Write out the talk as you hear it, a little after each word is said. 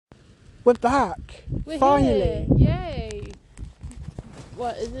We're back. We're Finally. here. Yay.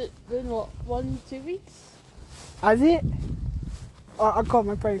 What, is it been, 2 weeks? Has it? I got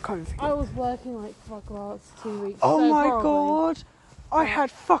my brain confused. I was working like fuck last 2 weeks. Oh so my probably. god. I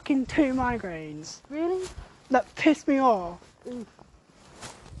had fucking 2 migraines. Really? That pissed me off. Oof.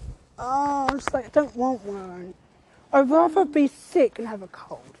 Oh, I was like, I don't want one. I'd rather be sick and have a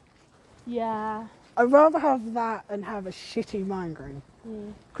cold. Yeah. I'd rather have that and have a shitty migraine.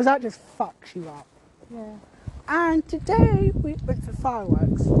 Because that just fucks you up. Yeah. And today we went for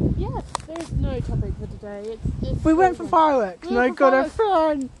fireworks. Yes, there's no topic for today. It's We went for fireworks. We And I went for got a fireworks.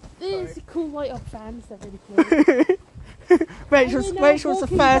 friend. There's cool light up fans. They're really cool. Rachel's the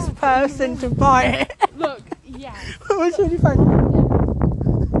first person to buy it. Look, yeah. It was really fun.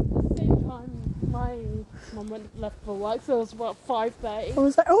 At the same time, my mum left for work, so it was about 5:30. I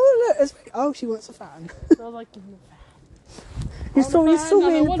was like, oh look, oh she wants a fan. So I was like, give me a fan. You saw me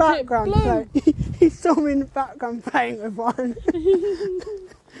in the background. Blue. You saw me in the background playing with one.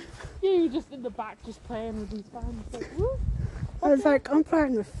 You were just in the back, just playing with these fans. Like, woo. I was like, I'm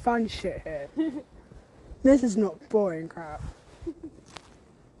playing with fun shit here. This is not boring crap. Do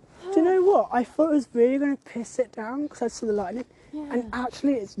you know what? I thought it was really going to piss it down because I saw the lightning, Yeah. and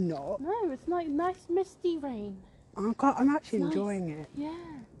actually it's not. No, it's like nice misty rain. I'm actually It's enjoying it Yeah.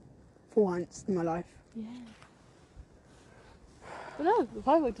 for once in my life. Yeah. But no, the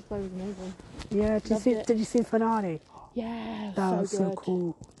firework display was amazing. Yeah, did you see the finale? Yeah, That was so so good.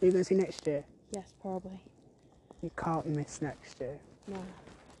 cool. Are you going to see next year? Yes, probably. You can't miss next year. No.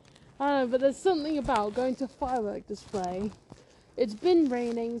 I don't know, but there's something about going to a firework display. It's been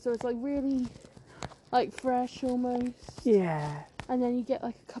raining, so it's like really like fresh almost. Yeah. And then you get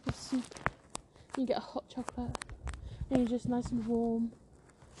like a cup of soup. You get a hot chocolate. And you're just nice and warm.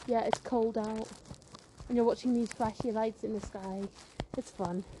 Yeah, it's cold out. And you're watching these flashy lights in the sky. It's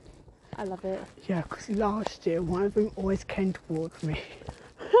fun. I love it. Yeah, because last year one of them always came towards me.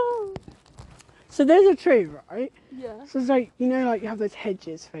 So there's a tree, right? Yeah. So it's like, you know, like you have those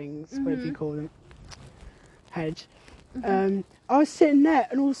hedges things, whatever you Mhm. call them. Hedge. I was sitting there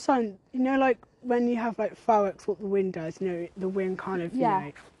and all of a sudden, you know, like when you have like fireworks what the wind does, you know, the wind kind of, Yeah. you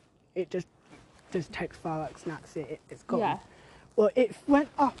know, it just takes fireworks and that's it, it's gone. Yeah. Well, it went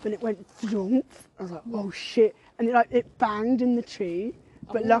up and it went zoom. I was like, oh shit. And it banged in the tree,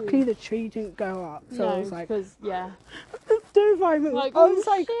 but Oh. luckily the tree didn't go up. So No, I was like, because, yeah. don't mind me. Like, I was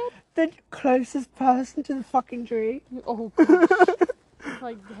oh, like the closest person to the fucking tree. Oh, gosh.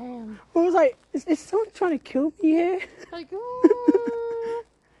 Like, damn. I was like, is someone trying to kill me here? Like, oh,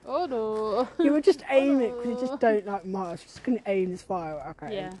 oh no. You would just aim it because you just don't like Mars. Just gonna aim this firework.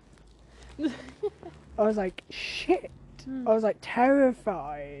 Okay. Yeah. I was like, shit. Mm. I was like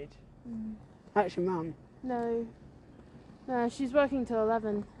terrified. That's your mum. No. No, she's working till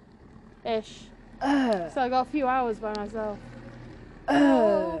 11-ish. Uh, So I got a few hours by myself.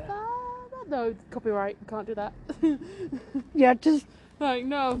 uh. No, copyright. Can't do that. Yeah, just Like,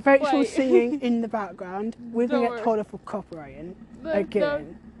 no. Rachel wait. singing in the background. We're Don't gonna worry. get told off for copywriting No, again.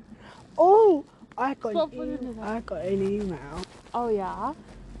 don't. Oh, I got Stop putting it up. I got an email. Oh, yeah?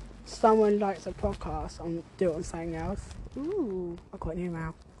 Someone likes a podcast. I'm do it on something else. Ooh. I got an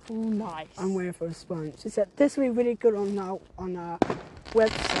email. Ooh, nice. I'm waiting for a response. She said this will be really good on our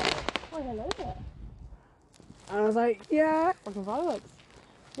website. Oh, hello there. And I was like, yeah. Fucking fireworks.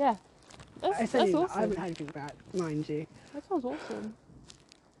 Yeah. I That's said I awesome. haven't had anything back, mind you. That sounds awesome.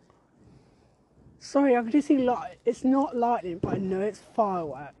 Sorry, I could just see light. It's not lightning, but I know it's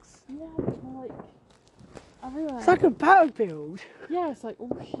fireworks. Yeah, it's more like everywhere. It's like a battlefield. Yeah, it's like,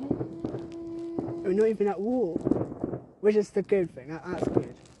 oh shit. We're not even at war, which is the good thing. That's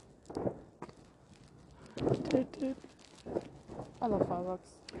good. I love fireworks.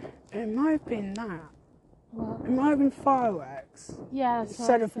 It might have been that. What? It might have been fireworks Yeah, that's what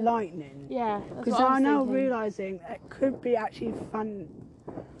instead I of said. lightning. Yeah, that's Because what I I'm was now thinking. realising it could be actually fun.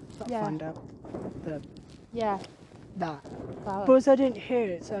 Not Yeah. thunder. Yeah, That. fireworks. Because I didn't hear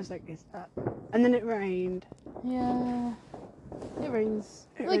it, so I was like, is that? And then it rained. Yeah. It rains.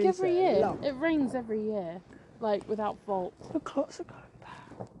 It like rains every a year. lot. It rains every year. Like without fault. The clocks are going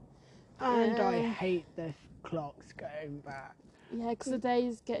back. And I Yeah. hate the clocks going back. Yeah, because the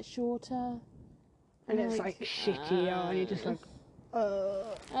days get shorter. And it's like shitty, and you're just like,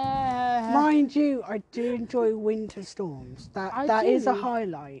 Mind you, I do enjoy winter storms. I That is a do.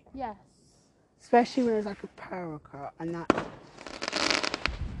 highlight. Yes. Especially when there's like a power cut and that.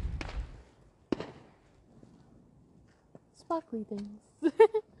 Sparkly things.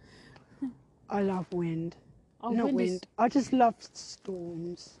 I love wind. Oh, Not wind is- wind. I just love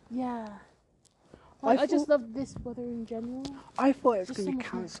storms. Yeah. I just love this weather in general. I thought it was Just going to be so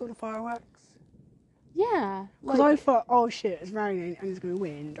much cancelled, the fireworks. Yeah. Because I thought, oh shit, it's raining and it's going to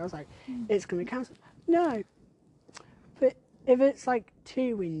wind. I was like, it's going to be cancelled. No. But if it's like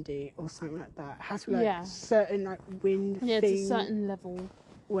too windy or something like that, it has to be like certain like wind yeah, thing. it's a certain level.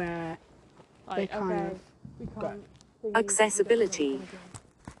 Where they kind of we go. can't. Accessibility.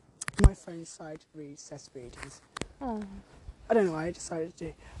 My phone decided to read accessibility. Oh. I don't know why I decided to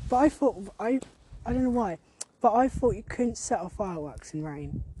do. But I thought, I don't know why, but I thought you couldn't set off fireworks in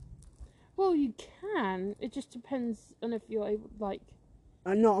rain. Well, you can. It just depends on if you're able, like.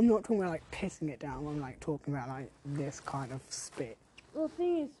 I'm not talking about like pissing it down. I'm like talking about like this kind of spit. Well, the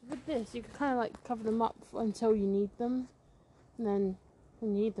thing is, with this, you can kind of like cover them up until you need them, and then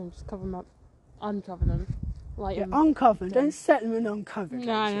when you need them, just cover them up, uncover them, like uncover. Don't set them in uncovered.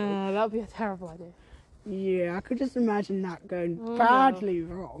 No, that would be a terrible idea. Yeah, I could just imagine that going badly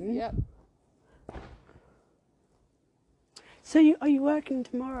wrong. Yep. So are you working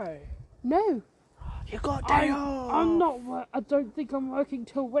tomorrow? No. You got a day off. I'm not. I don't think I'm working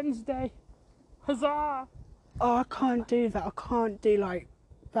till Wednesday. Huzzah! Oh, I can't do that. I can't do like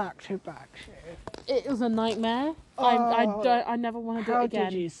back-to-back shifts. It was a nightmare. I never want to do it again. How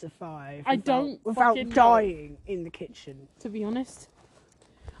did you survive? Without dying in the kitchen. To be honest,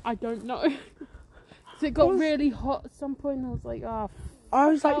 I don't know. So it got really hot at some point. And I was like, I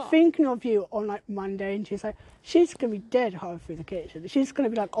was like thinking of you on like Monday, and she's like, she's gonna be dead halfway through the kitchen. She's gonna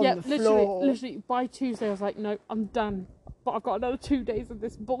be like on the floor. Literally by Tuesday, I was like, no, I'm done. But I've got another 2 days of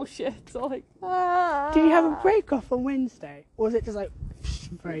this bullshit. So like, Do you have a break off on Wednesday, or was it just like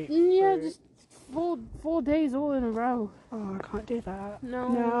straight? Yeah, through? just 4 days all in a row. Oh, I can't do that.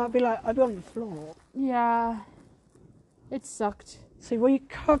 No, I'd be on the floor. Yeah, it sucked. So were you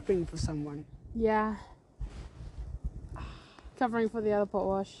covering for someone? Yeah. Covering for the other pot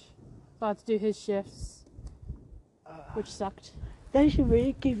wash. So I had to do his shifts, which sucked. They should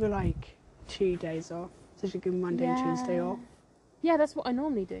really give you like 2 days off. So you should give Monday and Tuesday off. Yeah, that's what I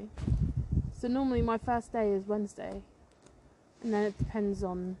normally do. So normally my first day is Wednesday. And then it depends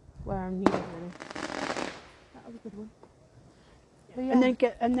on where I'm needed really. That was a good one. But yeah.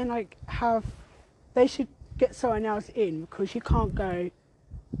 And then they should get someone else in, because you can't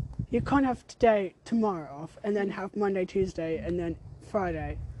have tomorrow off, and then have Monday, Tuesday, and then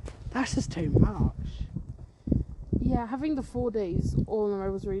Friday. That's just too much. Yeah, having the 4 days all in a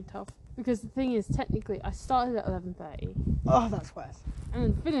row was really tough. Because the thing is, technically, I started at 11:30. Oh, that's worse. And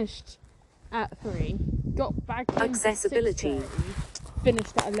then finished at 3. Got back in Accessibility. 6:30,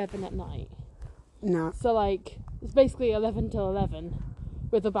 finished at 11 at night. No. So, like, it's basically 11 till 11.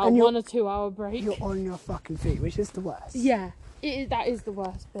 With about 1 or 2 hour break. You're on your fucking feet, which is the worst. Yeah. That is the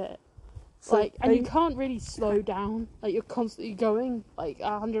worst bit. So like, and you can't really slow down. Like, you're constantly going, like,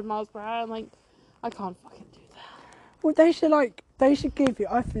 100 miles per hour. And, like, I can't fucking do that. Well, I think they should give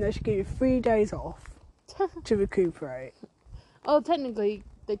you 3 days off to recuperate. Oh, technically,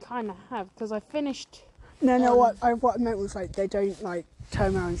 they kind of have, because I finished... No, what I meant was, like, they don't, like,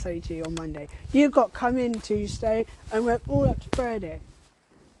 turn around and say to you on Monday, you got come in Tuesday and went all up to Friday.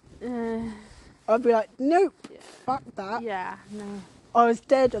 I'd be like, nope, fuck that. Yeah, no. I was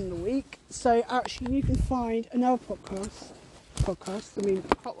dead on the week, so actually you can find another pot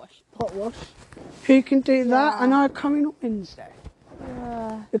wash, who can do that, and I'll come in on Wednesday.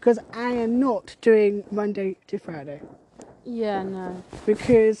 Because I am not doing Monday to Friday. Yeah, no.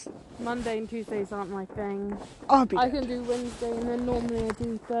 Because Monday and Tuesdays aren't my thing. I can do Wednesday, and then normally I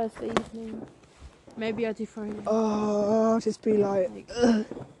do Thursday evening. Maybe I do Friday. Oh, I'll just be like, ugh.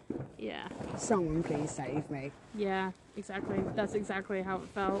 Yeah. Someone please save me. Yeah, exactly. That's exactly how it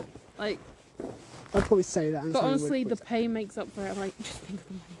felt. Like, I'd probably say that. But honestly, the pay makes up for it. Like, just think of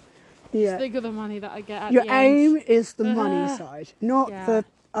the money. Yeah. Just think of the money that I get at Your the end. aim is the money side, not the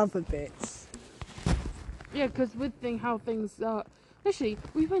other bits. Yeah, because with how things are... Actually,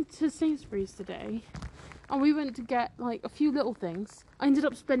 we went to Sainsbury's today, and we went to get, like, a few little things. I ended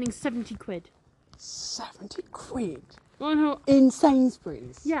up spending 70 quid. 70 quid? Oh, no. In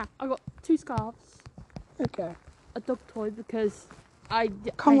Sainsbury's? Yeah, I got 2 scarves. Okay. A dog toy, because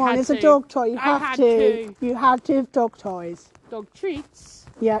Come on, it's a dog toy. You have to. You had to have dog toys. Dog treats.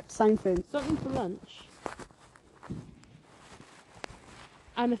 Yeah, same thing. Something for lunch.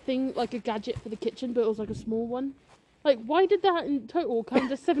 And a thing, like a gadget for the kitchen, but it was like a small one. Like, why did that in total come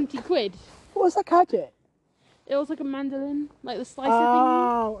to 70 quid? What was that gadget? It was like a mandolin, like the slicer thingy.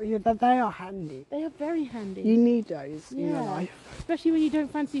 Oh, yeah, they are handy. They are very handy. You need those in your life. Especially when you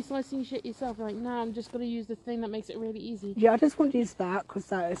don't fancy slicing shit yourself. You're like, nah, I'm just going to use the thing that makes it really easy. Yeah, I just want to use that because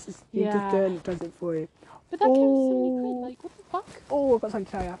that is just, you just do it and it does it for you. But that costs £70. Like, what the fuck? Oh, I've got something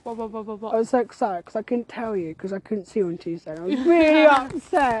to tell you. What? I was so excited because I couldn't tell you because I couldn't see you on Tuesday. I was really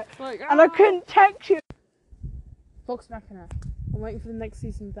upset. Like, And I couldn't text you. Fox Machina. I'm waiting for the next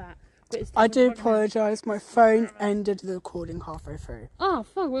season of that. But it's I do apologise. My phone ended the recording halfway through. Oh,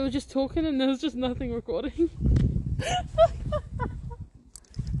 fuck. We were just talking and there was just nothing recording.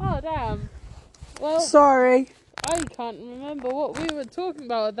 Oh, damn. Well, sorry. I can't remember what we were talking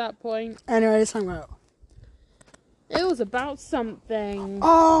about at that point. Anyway, let's talk about. It was about something.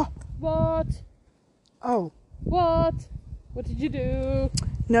 Oh! What? Oh. What? What did you do?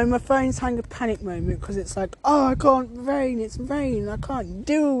 No, my phone's having a panic moment because it's like, oh, I can't rain. It's rain. I can't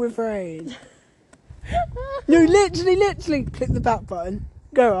deal with rain. No, literally, click the back button.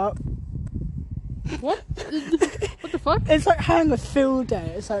 Go up. What? What the fuck? It's like having a field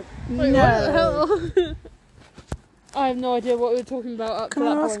day. It's like, wait, no. What the hell? I have no idea what we were talking about up Can to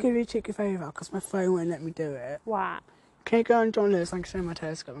I that ask point. you to take a favour? Because my phone won't let me do it. What? Can you go on John Lewis? I can show my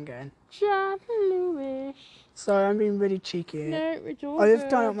telescope again. John Lewis. Sorry, I'm being really cheeky. No, it's all I just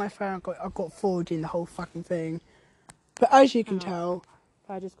good. done it on my phone. I've got 4G in the whole fucking thing. But as you can tell,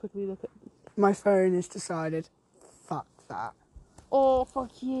 I just quickly look at. my phone has decided, fuck that. Oh,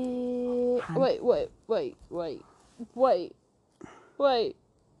 fuck yeah. Wait.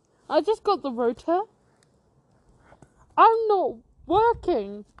 I just got the rotor. I'm not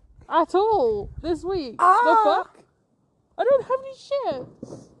working at all this week. The fuck? I don't have any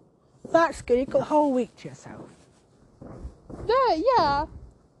shifts. That's good. You've got the whole week to yourself. Yeah.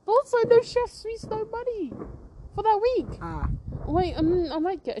 But also, no chefs means no money for that week. Wait, I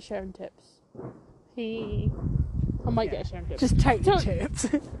might get a share in tips. I might get a share in tips. Just take the tips.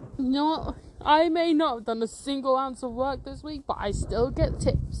 No, I may not have done a single ounce of work this week, but I still get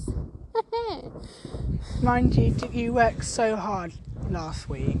tips. Mind you, you worked so hard last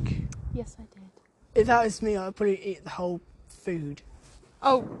week. Yes, I did. If that was me, I'd probably eat the whole food.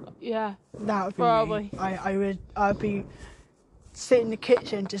 Oh, yeah. That would be Probably. me. I'd be sitting in the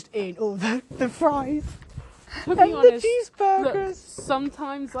kitchen just eating all the fries. To And be honest, the cheeseburgers. look,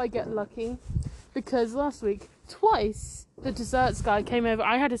 sometimes I get lucky because last week, twice, the desserts guy came over.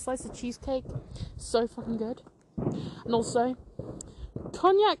 I had a slice of cheesecake. So fucking good. And also,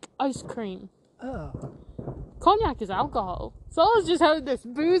 cognac ice cream. Oh. Cognac is alcohol. So I was just having this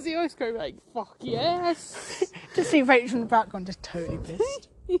boozy ice cream like, fuck yes. Just see Rachel in the background just totally pissed.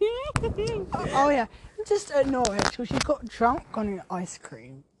 Oh yeah, just annoyed because she got drunk on an ice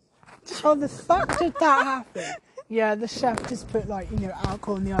cream. How the fuck did that happen? Yeah, the chef just put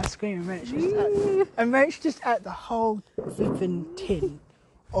alcohol in the ice cream and Rachel just ate the whole flipping tin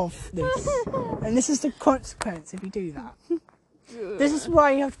of this. And this is the consequence if you do that. This is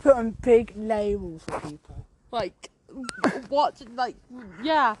why you have to put on big labels for people. Like, what? Like,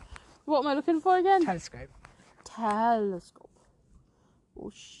 yeah. What am I looking for again? Telescope. Oh,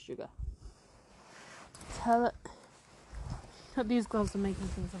 sugar. These gloves are making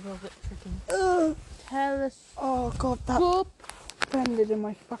things a little bit tricky. Ugh. Telescope. Oh god, that bended in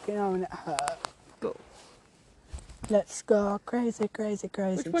my fucking arm and it hurt. Go. Let's go crazy. Which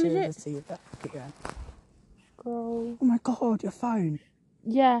one is it? See that. Keep going. Scroll. Oh my god, your phone.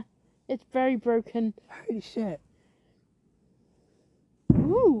 Yeah, it's very broken. Holy shit.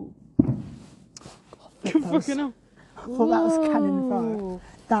 Ooh. Fucking hell. I thought that was Canon 5.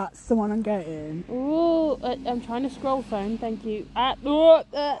 That's the one I'm getting. Ooh, I'm trying to scroll phone, thank you. Hang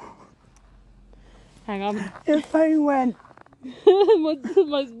on. Your phone went.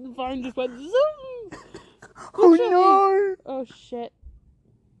 my phone just went zoom. Oh no! Oh shit.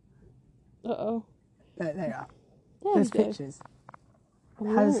 Uh-oh. There they are. There There's we go. pictures. It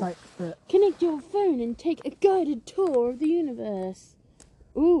has the... Connect your phone and take a guided tour of the universe.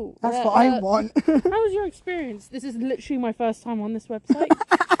 Ooh. That's what I want. How was your experience? This is literally my first time on this website.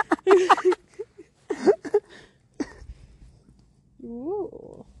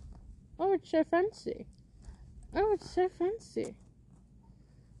 Ooh. Oh, it's so fancy.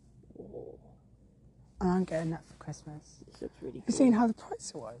 Ooh. And I'm getting that for Christmas. This looks really cool. You seen how the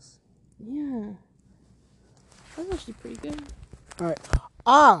price was? Yeah. That's actually pretty good. Alright.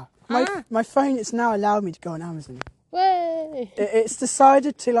 My phone has now allowed me to go on Amazon. Way! It's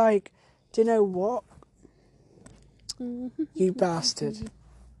decided to do you know what? You bastard.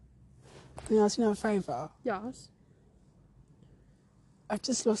 Can I ask you a favour? Yes. I've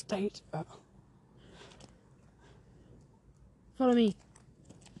just lost data. Follow me.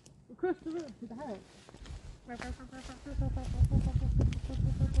 Across the road to the house.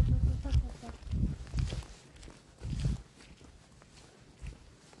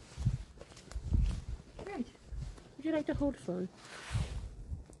 Right. Would you like to hold the phone?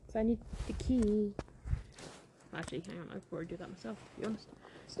 So I need the key. Actually, hang on, I'll probably do that myself, to be honest.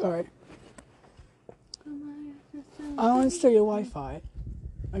 Sorry. I want to steal your Wi-Fi.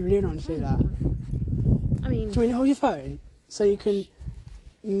 I really don't want to do that. I mean, Do you want to hold your phone so you can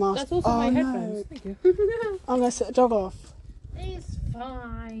mask? that's also my headphones. Thank you. I'm going to set the dog off. It's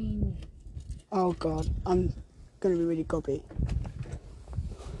fine. Oh God, I'm going to be really gobby.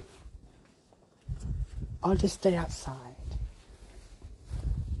 I'll just stay outside.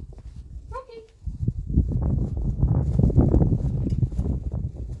 Rocky.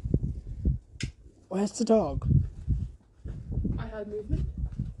 Where's the dog? I heard movement.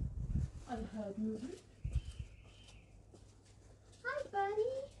 I heard movement. Hi, buddy.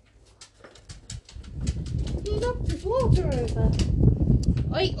 He knocked his water over.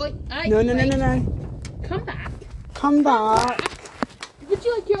 Oi, oi, oi. No. Come back. Come back. Would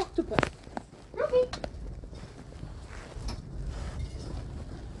you like your octopus? Rocky.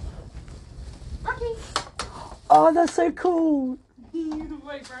 Rocky. Oh, that's so cool.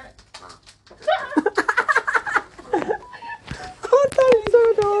 Wait for it. Oh, that is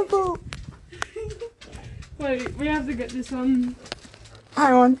so adorable. Wait, we have to get this on.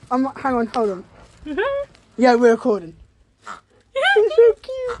 Hang on, hold on. Yeah, we're recording. It's so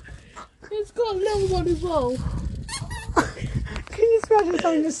cute. It's got a little one as well. Can you imagine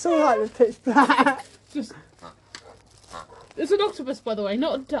something just so like the pitch black? Just. It's an octopus, by the way,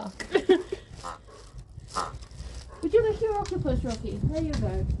 not a duck. Would you like your octopus, Rocky? There you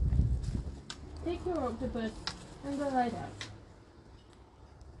go. Take your octopus and go lie down.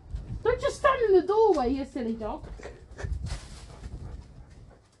 Don't just stand in the doorway, you silly dog.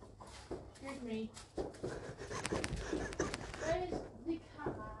 Excuse me. Where's the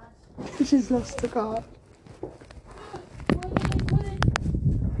cat? She's lost the card. Where did I put it?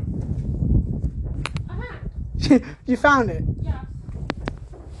 Aha! You found it? Yeah.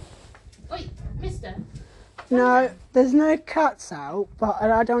 Wait, mister. No, there's no cats out, but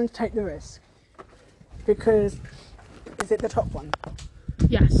I don't want to take the risk. Because, is it the top one?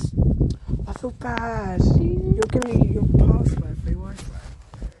 Yes. I feel bad. You're giving me your password for your Wi-Fi.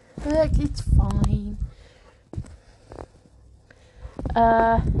 Look, it's fine.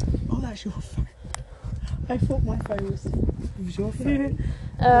 Oh, that's your phone. I thought my phone was your phone.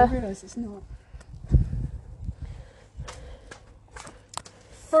 I realised it's not.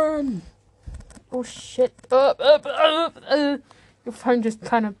 Phone! Oh shit. Your phone just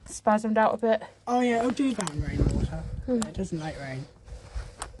kind of spasmed out a bit. Oh yeah, it'll do that in rainwater. Yeah, it doesn't like rain.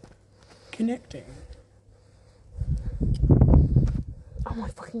 Connecting. Oh my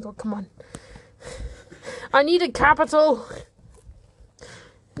fucking god, come on. I need a capital.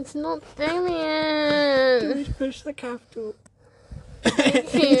 It's not Do Damien. we push the capital?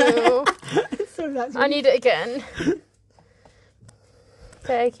 Thank you. So that's I need it again.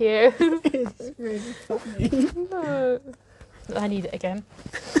 Thank you. it's really funny. No. I need it again.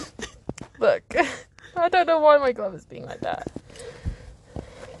 Look. I don't know why my glove is being like that.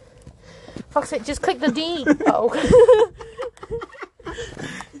 Fuck's sake, just click the D. Oh.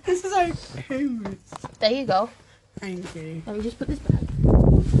 This is so humorous. There you go. Thank you. Let me just put this back.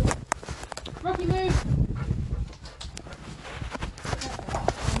 Rocky, move!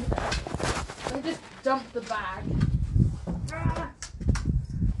 Let me just dump the bag.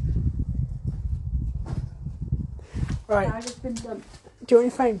 Right, Bag has been dumped. do you want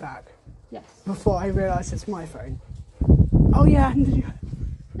your phone back? Yes. Before I realise it's my phone. Oh yeah,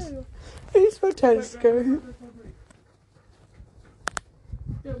 it's my telescope.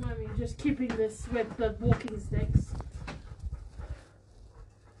 Don't mind me just keeping this with the walking sticks.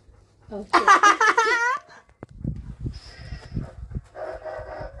 Oh shit.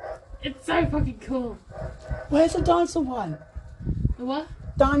 It's so fucking cool. Where's the dinosaur one? The what?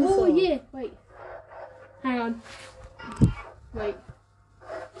 Dinosaur. Oh yeah, wait. Hang on. Wait.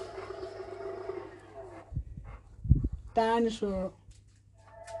 Dinosaur.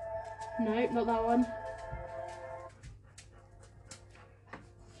 No, not that one.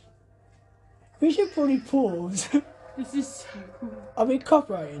 We should probably pause. This is so cool. Are we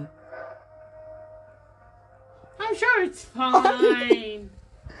copyrighting? I'm sure it's fine.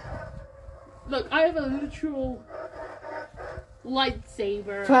 Look, I have a literal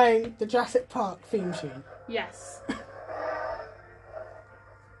lightsaber. Playing the Jurassic Park theme tune. Yes.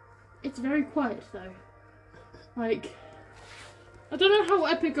 It's very quiet though. Like, I don't know how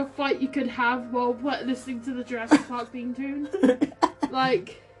epic a fight you could have while listening to the Jurassic Park theme tune.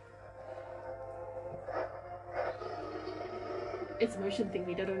 Like, It's motion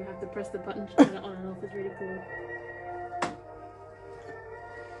thingy. I don't have to press the button to turn it on and off. It's really cool.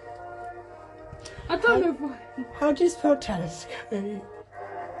 I don't know why. How do you spell telescope?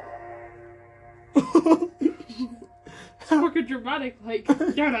 It's fucking dramatic, like,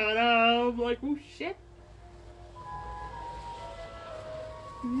 da-da-da. I'm like, oh shit.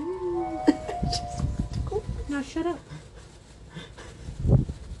 Now shut up.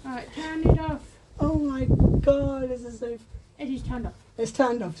 Alright, turn it off. Oh my god, this is so... It is turned off. It's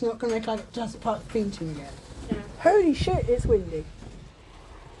turned off. It's not going to make like just part painting again. Yeah. Holy shit, it's windy.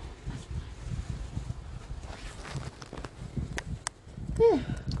 Yeah.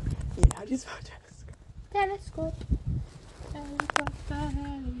 Yeah, how do you spell telescope? Telescope.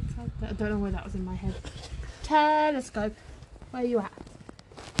 I don't know why that was in my head. Telescope. Where are you at?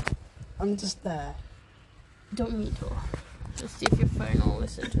 I'm just there. Don't need to. Let's see if your phone will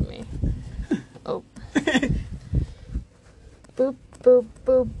listen to me. Oh. Boop, boop,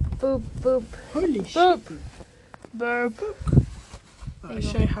 boop, boop, boop. Holy Boop. shit. Boop. I'll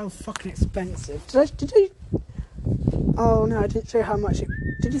show you how fucking expensive. Did you? Oh no, I didn't show you how much it...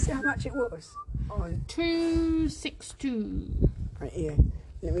 Did you see how much it was? On 262. right here.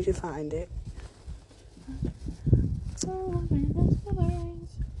 Let me just find it.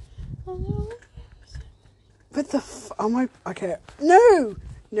 What the oh my... Okay. No!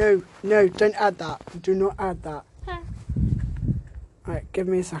 No, don't add that. Do not add that. Right, give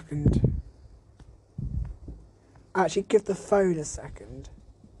me a second. Actually, give the phone a second.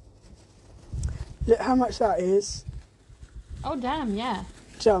 Look how much that is. Oh, damn, yeah.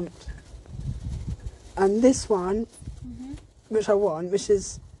 Jumped. And this one, which I want, which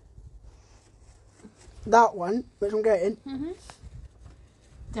is that one, which I'm getting,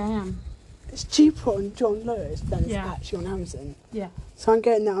 Damn. it's cheaper on John Lewis than it's Yeah. actually on Amazon. Yeah. So I'm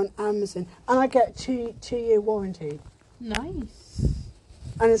getting that on Amazon. And I get a two-year warranty. Nice.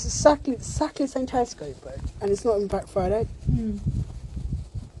 And it's exactly the same telescope, but and it's not on Black Friday.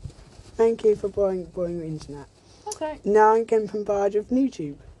 Thank you for borrowing the internet. Okay. Now I'm getting bombarded with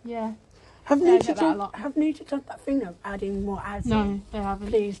YouTube. Yeah. Have Yeah, I YouTube get that a lot. done that thing of adding more ads? No, in? they haven't.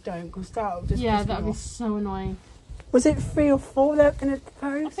 Please don't, because that'll just Yeah, piss me that would be off. so annoying. Was it 3 or 4 they're going to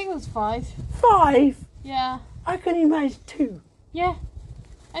I post? think it was 5. 5? Yeah. I can imagine 2. Yeah.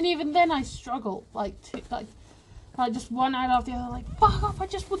 And even then I struggle. Like just one ad after the other, like, fuck off, I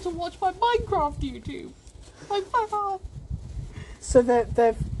just want to watch my Minecraft YouTube. Like, fuck off. So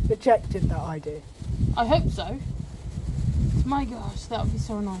they've rejected that idea. I hope so. My gosh, that would be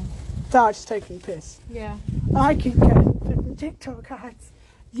so annoying. They're just taking the piss. Yeah. I keep getting TikTok ads.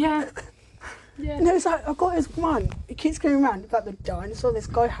 Yeah. Yeah. No, it's like, I've got this one. It keeps going around about the dinosaur. This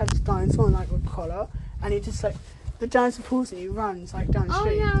guy has a dinosaur on, like, with a collar. And he just, like, the dinosaur pulls it, he runs, like, down the Oh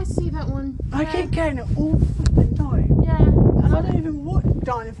street. yeah, I see that one. I Yeah. keep getting it all the time. Yeah. And I don't even watch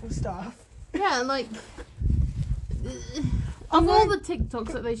dinosaur stuff. Yeah, like I'm of all like- the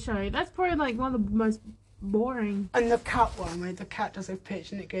TikToks that they show, that's probably like one of the most boring. And the cat one, where the cat does a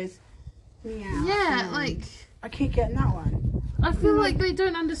pitch and it goes, meow. Yeah, like I keep getting that one. I feel like they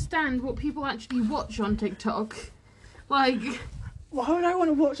don't understand what people actually watch on TikTok. Like, Why would I want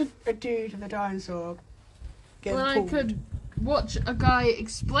to watch a dude with a dinosaur get when I pulled? could watch a guy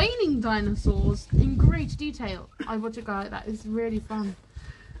explaining dinosaurs in great detail, I watch a guy that is really fun.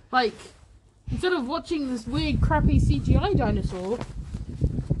 Like, instead of watching this weird, crappy CGI dinosaur,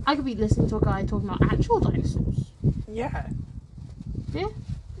 I could be listening to a guy talking about actual dinosaurs. Yeah. Yeah,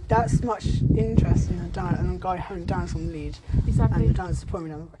 That's much interesting than a guy having dinosaur on the lead and exactly. the dinosaur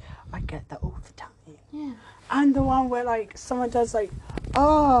pointing down. I get that all the time. Yeah. And the one where like someone does like, you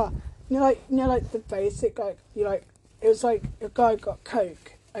know, like the basic like it was like a guy got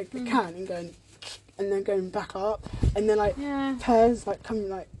Coke, like the can and going, and then going back up, and then like Yeah. pairs like coming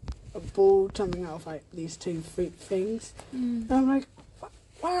like a ball jumping out of like these two fruit things, and I'm like,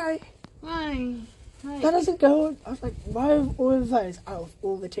 why? Why? That doesn't go. I was like, why are all of those out of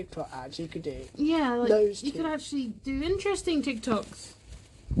all the TikTok ads you could do? Yeah, like Those you two. could actually do interesting TikToks.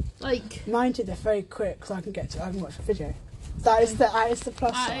 Like, Mind you, they're very quick, so I can watch a video. That is the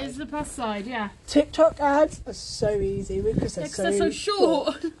plus that side. is the plus side, yeah. TikTok ads are so easy because they're Because they're so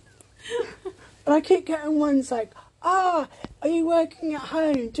short. And I keep getting ones like, are you working at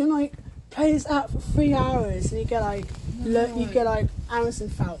home? Do you like play this app for 3 hours and you get like you get like Amazon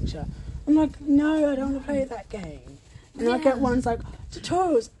voucher? I'm like, no, I don't want to play that game. And I get ones like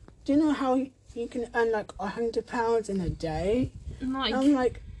tutorials. Do you know how you can earn like £100 in a day? Like, I'm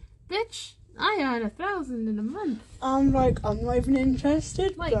like, bitch, I earn 1,000 in a month. I'm not even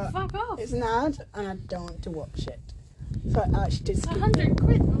interested. Like, but fuck off. it's an ad and I don't want to watch it. So I actually did skip it. 100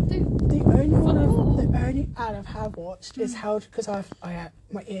 quid will do. The only ad I have watched is held because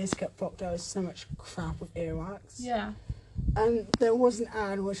my ears get blocked. There was so much crap with earwax. Yeah. And there was an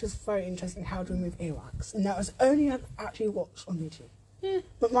ad which was very interesting, how to remove earwax, and that was the only ad I actually watched on YouTube. Yeah.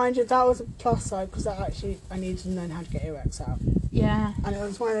 But mind you, that was a plus side because I needed to learn how to get earwax out. Yeah. And it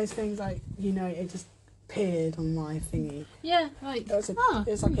was one of those things like, you know, it just appeared on my thingy. Yeah, like, It was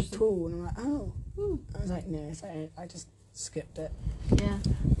like a tool, and I'm like, oh. I was like, no, so I just skipped it. Yeah.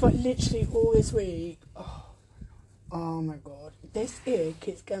 But literally all this week, oh my god, this ear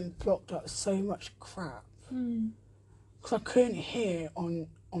keeps getting blocked up so much crap. Because I couldn't hear on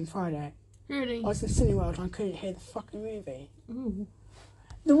Friday. Really? I was in Cineworld and I couldn't hear the fucking movie. Ooh.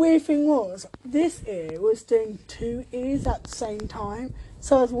 The weird thing was, this ear was doing 2 ears at the same time.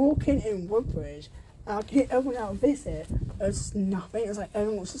 So I was walking in Woodbridge and I could hear everyone out of this ear. It was just nothing. It was like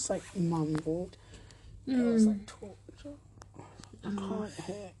everyone was just like mumbled. It was like torture. I can't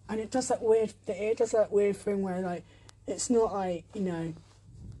hear. And it does that weird, the ear does that weird thing where like, it's not like, you know,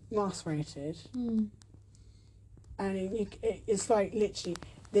 macerated. And it's like literally,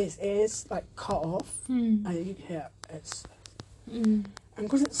 this ear's like cut off and you can hear it's. And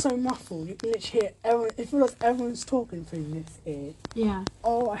because it's so muffled, you can literally hear everyone. It feels like everyone's talking through this ear. Yeah.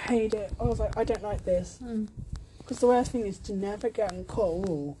 Oh, I hate it. I was like, I don't like this. Because the worst thing is to never get on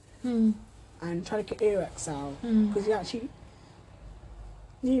call and try to get earwax out. Because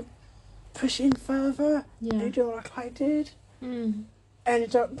you push in further. Yeah. You do like I did.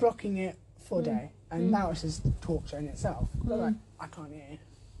 Ended up blocking it for a day. And that was just torture in itself. I was like, I can't hear.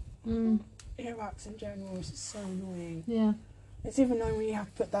 Earwax in general is just so annoying. Yeah. It's even annoying when you have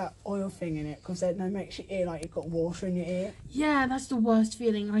to put that oil thing in it because then it makes your ear like you've got water in your ear. Yeah, that's the worst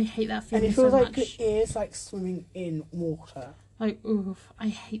feeling. I hate that feeling And it feels so like much. your ear's like swimming in water. Like, oof, I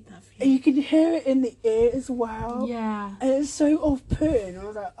hate that And feeling. you can hear it in the ear as well. Yeah. And it's so off-putting. I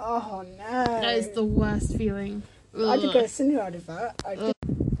was like, oh no. That is the worst feeling. I did go similar out of that. I did.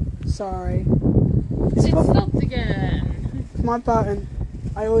 Sorry. It stopped again. My button.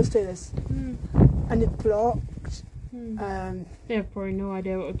 I always do this. And it blocked. They have probably no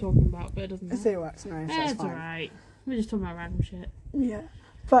idea what we're talking about, but it doesn't It's matter. earwax, no, so It's it's fine. alright. We're just talking about random shit. Yeah.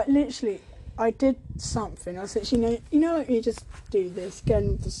 But literally, I did something. I was literally, you know, like you just do this,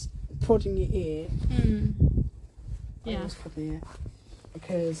 again, just prodding your ear. I Yeah. always prod my ear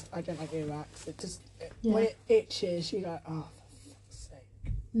because I don't like earwax. It just, Yeah. when it itches, you're like, oh, for fuck's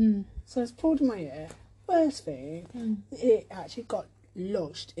sake. So I was prodding my ear. First thing, it actually got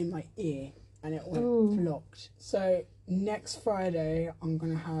lodged in my ear and it went blocked. So next Friday, I'm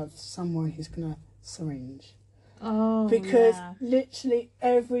going to have someone who's going to syringe. Oh, Because yeah. literally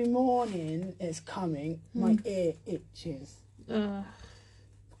every morning it's coming, my ear itches.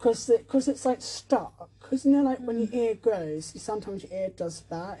 Because it's like stuck. Because you know, like when your ear grows, sometimes your ear does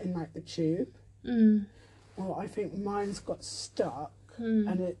that in like the tube. Well, I think mine's got stuck,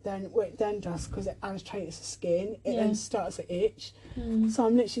 and it then does because it agitates the skin. It then starts to itch. So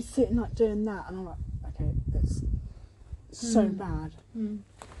I'm literally sitting like doing that, and I'm like, okay, it's so bad.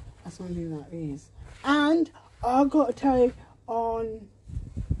 That's why I'm doing like these. And I got to tell you, it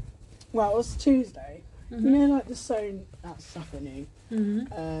was Tuesday. You know, like the sewn that stuff I knew.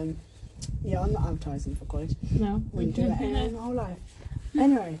 Yeah, I'm not advertising for college. No. Wouldn't do that in my whole life.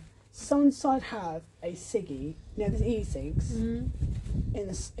 Anyway, someone decided to have a ciggy, you know, the e-cigs, in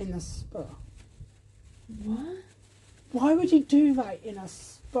the spa. What? Why would you do that in a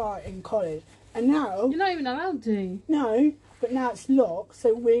spa in college? And now, You're not even allowed to. no, but now it's locked,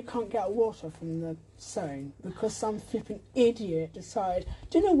 so we can't get water from the zone because some flipping idiot decided,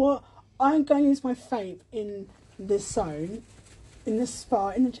 do you know what? I'm going to use my vape in this zone, in the spa,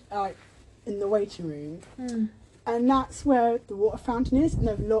 in the waiting room. And that's where the water fountain is, and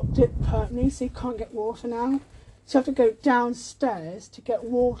they've locked it permanently, so you can't get water now. So you have to go downstairs to get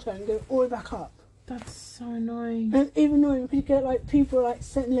water and go all the way back up. That's so annoying. And it's even annoying because you get like people like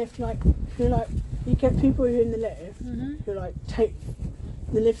sit in the lift, you get people who are in the lift who like take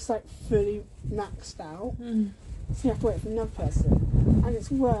the lift's like fully maxed out, so you have to wait for another person. And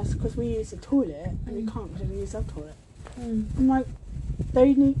it's worse because we use the toilet and we can't because we use our toilet. I'm like,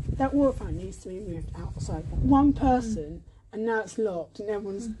 that water fountain needs to be moved outside. One person, and now it's locked, and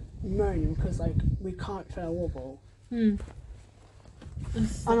everyone's moaning because like we can't fill our water bowl.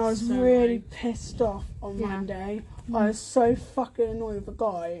 That's And I was so really annoying. pissed off on Monday. I was so fucking annoyed with the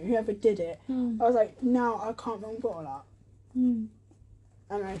guy, whoever did it. I was like, no, I can't go and bottle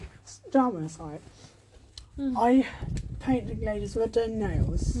that. Anyway, drama aside, I painted the ladies with their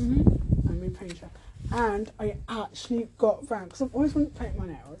nails, and we painted her. And I actually got round, because I've always wanted to paint my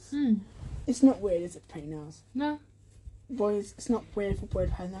nails. It's not weird, is it, to paint nails? No. boys, it's not weird for boys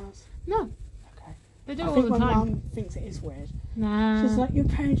to paint nails? No. Okay. They do it I all think the my time. mum thinks it is weird. Nah. She's like, you're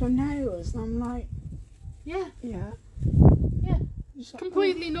painting your nails. And I'm like, yeah. yeah. Yeah. She's like,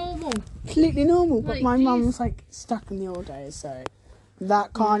 Completely normal. completely normal. But Like, my geez. mum's like stuck in the old days, so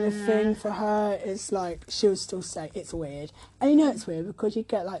that kind of thing for her is like, she'll still say it's weird. And you know it's weird because you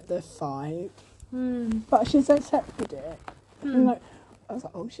get like the vibe. But she's accepted it. And like, I was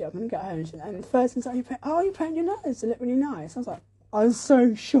like, oh shit, I'm gonna get home. And the first thing's like, you paint your nails, they look really nice. I was like, I was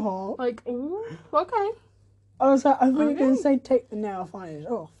so shocked. Like, oh, okay. I was like, I thought you were gonna say take the nail varnish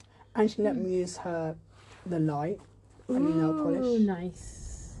off. And she let me use the light and the nail polish.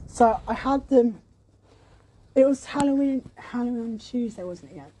 Nice. So I had them. It was Halloween on Tuesday,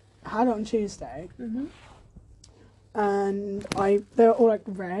 wasn't it yet? I had it on Tuesday. And they were all like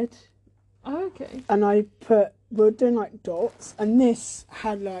red. Oh, okay. And we were doing like dots. And this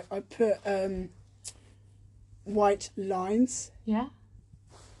had like, I put white lines Yeah.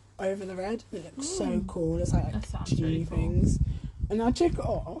 over the red. It looked so cool. It's like That sounds G really cool. things. And I took it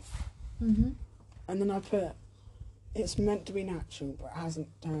off. Mhm. And then I put, it's meant to be natural, but it hasn't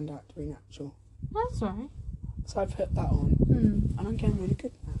turned out to be natural. That's right. So I put that on, and I'm getting really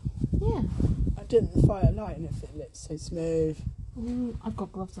good now. Yeah. I did it in the firelight, and it looked so smooth. Ooh, I've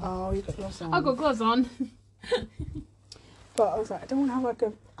got gloves on. Oh, you got gloves on. I've got gloves on. But I was like, I don't want to have like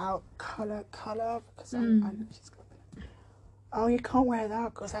a out colour because I know she's got. Oh, you can't wear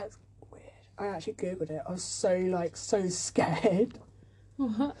that because that's weird. I actually googled it. I was so scared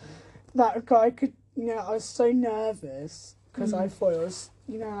What? that guy could. I was so nervous because I thought it was.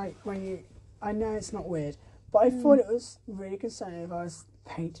 Like when you. I know it's not weird, but I thought it was really concerning if I was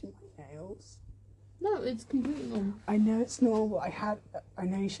painting my nails. No, it's completely normal. I know it's normal. I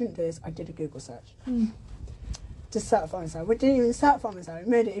know you shouldn't do this. I did a Google search. Mm. To satisfy myself. We didn't even satisfy myself. It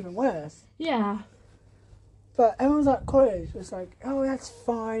made it even worse. Yeah. But everyone was at college was like, oh, that's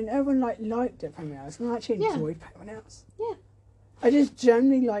fine. Everyone liked it for my nails. And I actually enjoyed painting my nails. Yeah. I just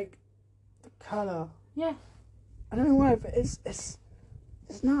generally like the colour. Yeah. I don't know why, but it's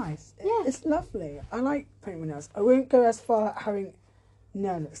nice. Yeah. It's lovely. I like painting my nails. I wouldn't go as far having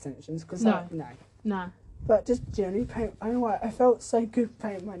nail extensions because No. no. Nah. But just generally paint. I don't know why. I felt so good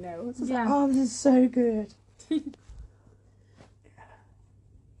painting my nails. I was like, Yeah. oh, this is so good.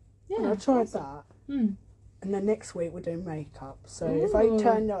 Yeah. And I tried that. Mm. And then next week we're doing makeup. So if I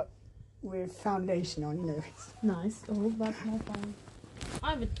turned up with foundation on, it's... Nice. Oh, that's my phone.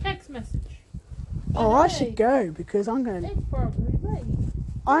 I have a text message. Oh, I should go because I'm going to... It's probably late.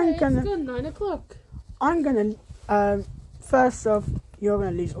 I'm going It's to... good 9 o'clock. I'm going to... First off, you're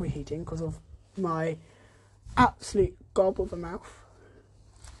going to lose all your heating because of my absolute gob of a mouth.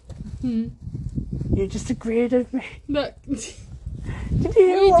 You just agreed with me. Look, Did you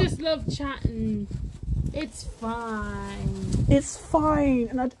hear we what? just love chatting. It's fine. It's fine.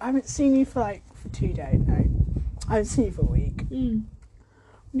 And I haven't seen you for 2 days. No. I haven't seen you for a week. Mm.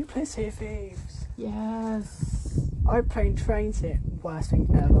 When you play Sea of Thieves, Yes. I played Trains it. Worst thing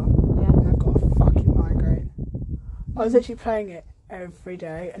ever. Yeah. And I got a fucking migraine. I was literally playing it every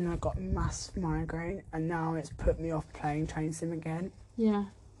day and I got a massive migraine and now it's put me off playing Train Sim again. Yeah.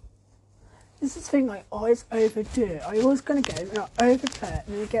 This is the thing, I always overdo it. I always gonna get it and I overplay it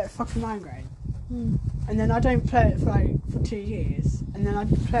and then I get a fucking migraine. Mm. And then I don't play it for 2 years and then I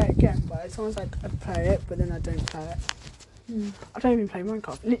play it again, but it's almost like I play it but then I don't play it. Mm. I don't even play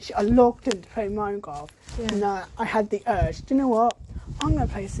Minecraft. Literally, I logged in to play Minecraft and I had the urge, do you know what? I'm gonna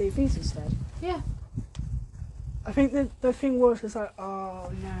play Sea of Thieves instead. Yeah. I think the thing was like,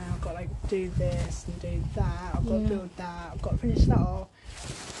 oh no, I've got to do this and do that, I've got to build that, I've got to finish that off.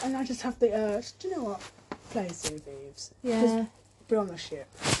 And I just have the urge, do you know what? Play Sea of Thieves. Yeah. Just be on the ship.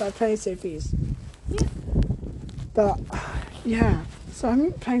 So I play Sea of Thieves. Yeah. But, yeah. So I've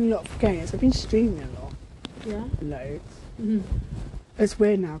been playing a lot of games. I've been streaming a lot. Yeah. Loads. Mm. It's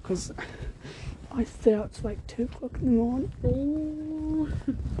weird now because I stay up to 2 o'clock in the morning. Ooh.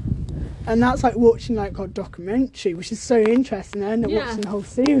 And that's watching a documentary, which is so interesting. I end up watching the whole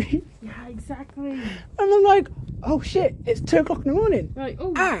series. Yeah, exactly. And I'm like, oh shit, it's 2 o'clock in the morning. Like,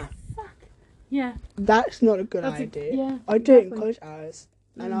 oh, fuck. Yeah. That's not a good That's idea. yeah. I do it in exactly. college hours.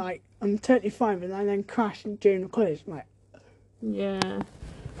 And I'm totally fine, but I then crash during the college. I'm like, Yeah.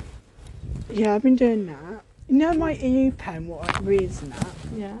 yeah, I've been doing that. You know my EU pen, what it reads and that?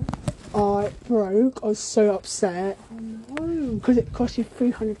 Yeah. I broke. I was so upset. Oh, no. Because it cost you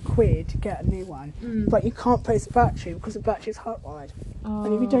 300 quid to get a new one. Mm. But you can't replace the battery because the battery's hotwired. Oh.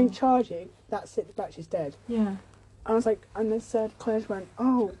 And if you don't charge it, that's it, the battery's dead. Yeah. I was like, and the third college went,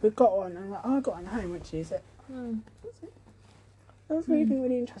 oh, we've got one. And I'm like, oh, I got one at home, won't use it. Mm. That was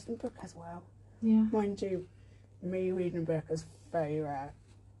really interesting book as well. Yeah. Mind you, me reading a book is very rare.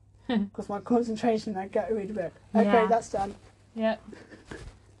 Because my concentration, I get to read a book. Okay, Yeah. that's done. Yep.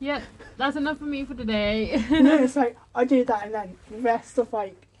 Yep. That's enough for me for today. No, it's like, I do that and then the rest of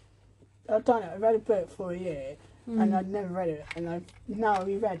like, I've done it. I read a book for a year and I'd never read it. And I've now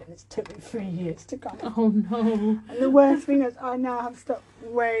reread it and it's took me 3 years to come. Oh no. And the worst thing is I now have to start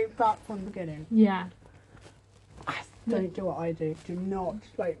way back from the beginning. Yeah. Don't do what I do. Do not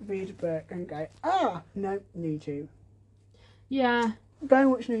like read a book and go, no, YouTube. Yeah. Go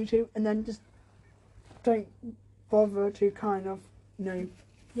and watch YouTube and then just don't bother to kind of,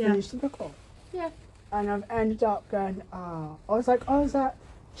 finish the book off. Yeah. And I've ended up going, I was at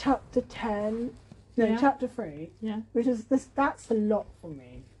chapter 10, chapter 3. Yeah. Which is that's a lot for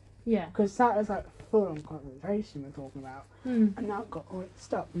me. Yeah. Because that was like full on concentration we're talking about. Mm. And now I've got all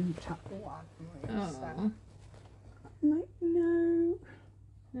stuck in chapter 1. Oh. I'm like, no.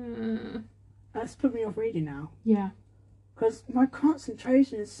 That's put me off reading now. Yeah. Because my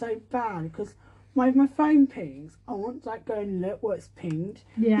concentration is so bad. Because my phone pings. I want to like go and look what it's pinged.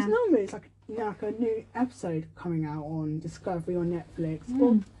 Yeah. Because normally it's like a new episode coming out on Discovery or Netflix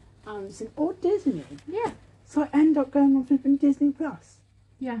or Amazon or Disney. Yeah. So I end up going on flipping Disney Plus.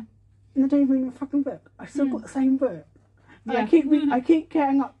 Yeah. And I don't even read my fucking book. I still got the same book. And Yeah. I keep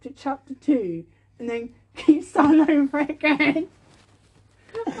getting up to chapter 2 and then keep starting over again.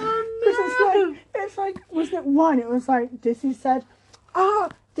 Oh no! It's like, wasn't it 1? It was like Disney said,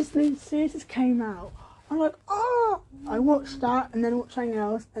 this new series came out. I'm like, I watched that and then watched something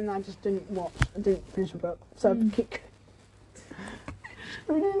else and I just didn't finish the book. So I keep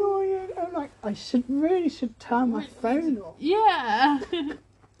really annoying. I'm like, I should turn my phone off. Yeah.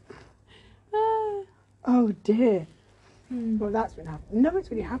 Oh dear. Well, that's been happening. Nothing's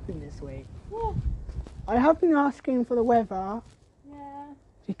really happened this week. Yeah. I have been asking for the weather Yeah.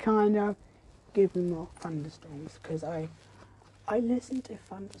 to kind of give me more thunderstorms because I listen to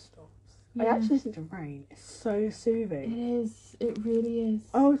thunderstorms. I Yeah. actually listen to rain. It's so soothing. It is. It really is.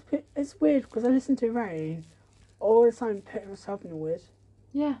 It's weird because I listen to rain all the time, putting myself in the woods.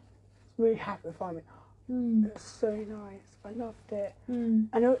 Yeah. It's really happy to find me. It's so nice. I loved it. And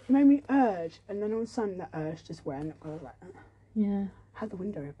it made me urge, and then all of a sudden that urge just went. I was like, Yeah. had the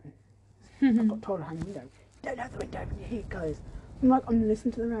window open. I got told to have the window. Don't have the window open, the heat goes. I'm like, I'm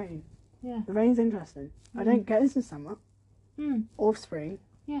listening to the rain. Yeah. The rain's interesting. I don't get this in summer or spring.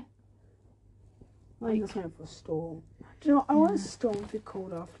 Yeah. I'm just waiting for a storm. Do you know what? I want a storm to be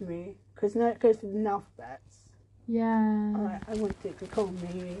called after me because now it goes to the alphabets. Yeah. I want it to call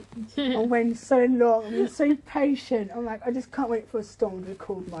me. I'm waiting so long. I'm so patient. I'm like, I just can't wait for a storm to be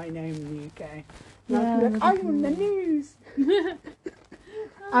called my name in the UK. And I can be like, I'm on the news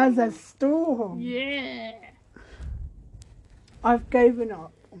as a storm. Yeah. I've given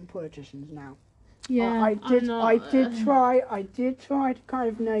up on politicians now. Yeah. I did try to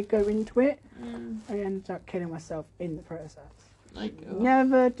kind of go into it. I ended up killing myself in the process. Like,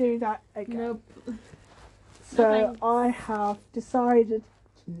 Never do that again. Nope. So No I have decided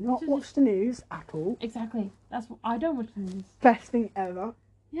to not watch the news at all. Exactly. That's what I don't watch the news. Best thing ever.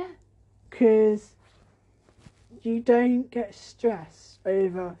 Yeah. Because you don't get stressed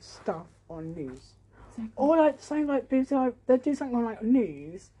over stuff on news. Exactly. Or like same like people they do something on like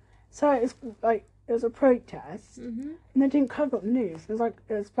news. So it's like it was a protest and they didn't cover up the news. It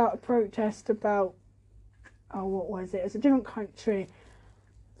was about a protest about what was it? It was a different country.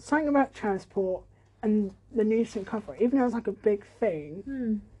 Something about transport and the news didn't cover it. Even though it was like a big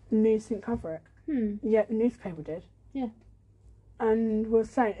thing, the news didn't cover it. Yet the newspaper did. Yeah. And we're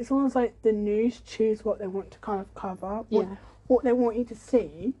saying it's almost like the news choose what they want to kind of cover, Yeah. what they want you to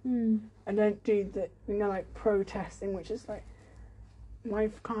see, and don't do the like protesting, which is like my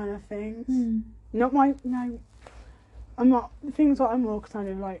kind of things. Not my I'm not the things that I'm more kind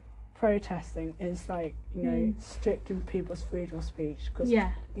of like protesting is like restricting people's freedom of speech because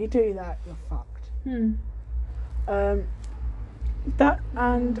you do that you're fucked. That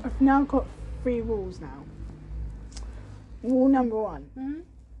and I've now got 3 rules now. Rule number 1.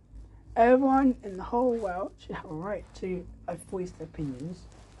 Everyone in the whole world should have a right to voice their opinions.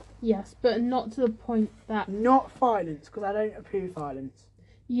 Yes, but not to the point that... Not violence, because I don't approve violence.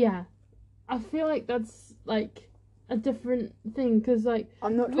 Yeah. I feel like that's, like, a different thing, because, like...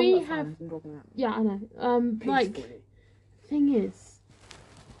 I'm not talking about violence, I'm talking about... Yeah, I know. Like, thing is,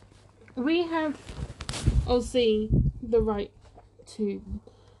 we have, obviously, the right to,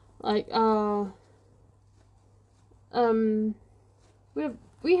 like,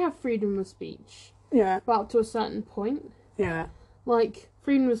 we have freedom of speech. Yeah. But up to a certain point. Yeah. Like,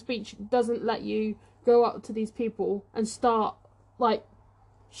 freedom of speech doesn't let you go up to these people and start, like,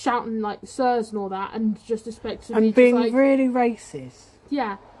 shouting like slurs and all that, and just expect to be And just, being like, really racist.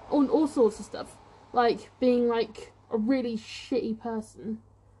 yeah, on all sorts of stuff, like being like a really shitty person,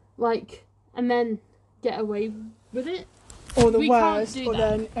 like, and then get away with it. Or the We can't worst, do or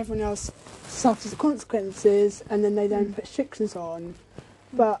that. then everyone else suffers the consequences, and then they then put restrictions on.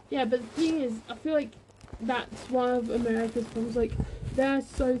 But Yeah, but the thing is, I feel like that's one of America's problems. Like, they're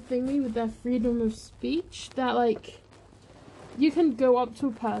so thingy with their freedom of speech that, like, you can go up to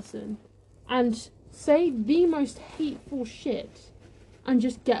a person and say the most hateful shit and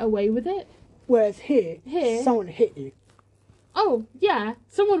just get away with it. whereas here, Here- someone hit you. Oh, yeah,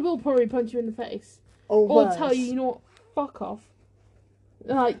 someone will probably punch you in the face. Or Or worse. tell you, you know what, fuck off.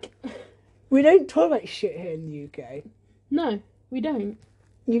 Like, We don't tolerate shit here in the UK. no, we don't.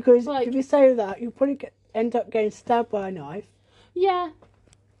 Because Like- if you say that, you'll probably end up getting stabbed by a knife Yeah,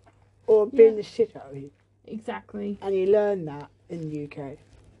 or beating Yeah. the shit out of you. exactly. And you learn that in the UK.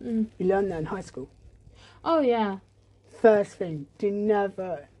 Mm. You learn that in high school. Oh, yeah. First thing, do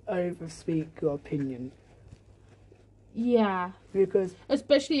never overspeak your opinion. Yeah. Because,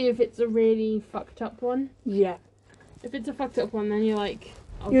 Especially if it's a really fucked up one. yeah, If it's a fucked up one, then you're like...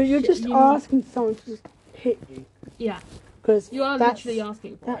 Oh, you're shit, just you- asking someone to just hit you. Yeah, Because you are literally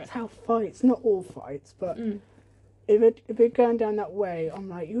asking for that's it. how fights, not all fights, but Mm. if you're going down that way, I'm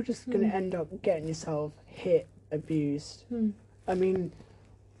like, you're just going to Mm. end up getting yourself hit, abused. Mm. I mean,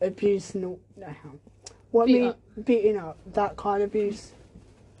 abuse, no, what Beat I mean, up. beating up, that kind of abuse.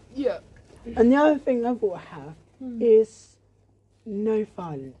 Yeah. And the other thing I've got to have Mm. is no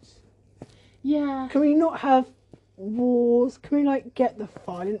violence. Yeah. Can we not have wars? Can we, like, get the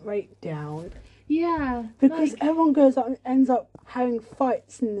violent rate down? Yeah. Because like, everyone goes out and ends up having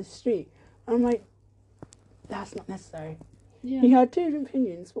fights in the street. I'm like, that's not necessary. yeah. You have two different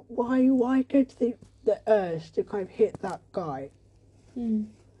opinions, but why go to the urge to kind of hit that guy? Mm.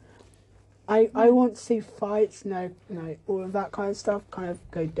 I want to see fights, no, all of that kind of stuff kind of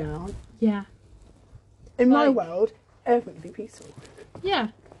go down. Yeah. In my Like- world, everything would be peaceful. Yeah.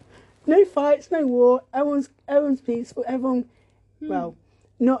 No fights, no war, everyone's peaceful, everyone, Mm. well,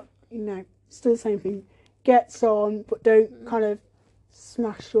 not, still the same thing, gets on, but don't kind of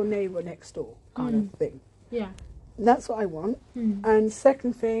smash your neighbour next door kind of thing. Yeah. That's what I want. Mm. And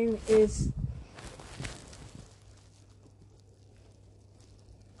second thing is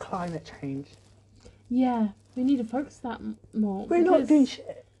climate change. Yeah. We need to focus that more. We're not because- doing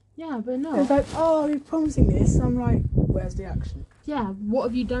shit. Yeah, but no. It's like, oh, you're promising this. I'm like, where's the action? Yeah, what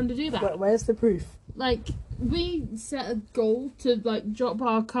have you done to do that? Where's the proof? Like, we set a goal to, like, drop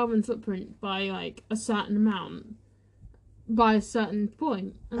our carbon footprint by, like, a certain amount by a certain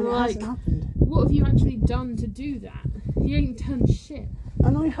point. And, And it like, hasn't happened. what have you actually done to do that? You ain't done shit.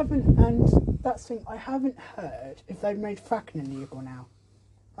 And I haven't, and that's the thing, I haven't heard if they've made fracking illegal now.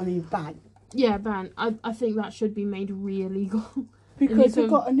 I mean, ban. Yeah, ban. I think that should be made re-illegal. Because we've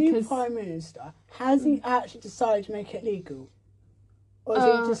got a new because- Prime Minister. Has he actually decided to make it legal? Or is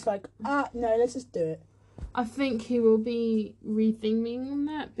he just like, no, let's just do it? I think he will be rethinking on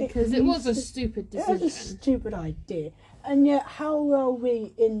that because it was a stupid It was a decision. stupid idea. And yet, how are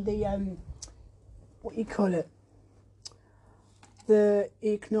we in the, what you call it? The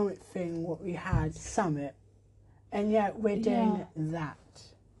economic thing, what we had, summit. And yet, we're doing that.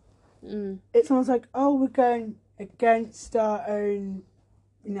 Mm. It's almost like, oh, we're going against our own,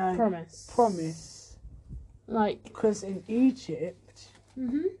 promise. Like, Because in Egypt,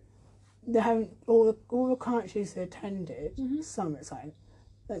 mhm. they haven't all the countries that attended Mhm. summits. I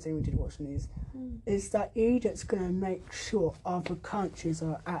don't think we did watch the news. Is that Egypt's going to make sure other countries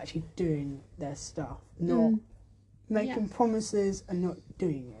are actually doing their stuff, not making promises and not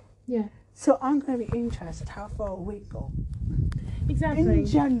doing it. Yeah. So I'm going to be interested how far we got Exactly. in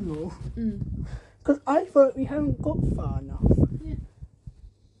general, Mm. because I thought we haven't got far enough. Yeah.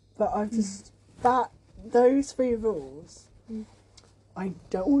 But I just those three rules. Mm. I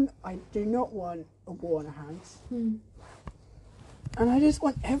do not want a war on our hands. Mm. And I just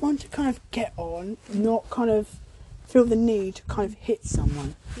want everyone to kind of get on, not kind of feel the need to kind of hit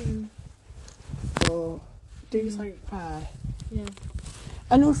someone Mm. or do something bad. Yeah.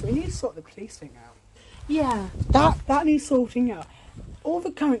 And also, we need to sort the police thing out. Yeah. That needs sorting out. All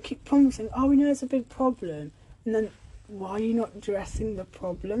the government keep promising, oh, we know it's a big problem. And then, why are you not addressing the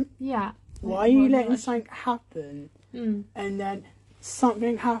problem? Yeah. Why are you letting something happen? Mm. And then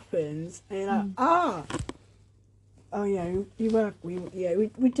something happens, and you're like, oh yeah,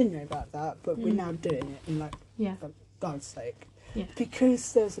 we didn't know about that, but we're now doing it, and like, Yeah. for God's sake. Yeah.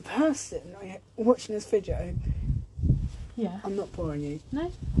 Because there's a person watching this video, Yeah. I'm not boring you,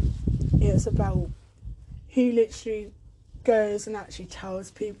 No. it's about, he literally goes and actually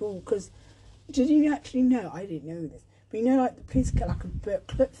tells people, because did you actually know, I didn't know this, but you know, like, the police get like a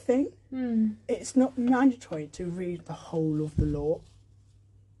booklet thing. It's not mandatory to read the whole of the law.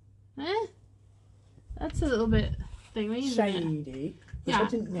 That's a little bit thingy, isn't it? Shady. Yeah,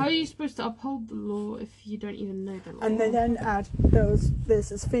 how are you supposed to uphold the law if you don't even know the law? And they then add, there's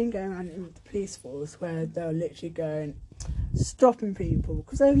this thing going on in the police force where they're literally going, stopping people,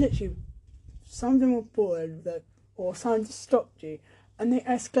 because they're literally, some of them were bored, or some just stopped you, and they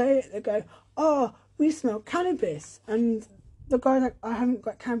escalate it, they go, oh, we smell cannabis, and the guy's like, I haven't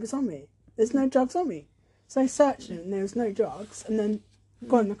got cannabis on me, there's no drugs on me. So they searched him, and there was no drugs, and then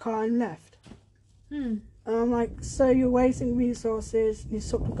got in the car and left. And I'm like, so you're wasting resources, you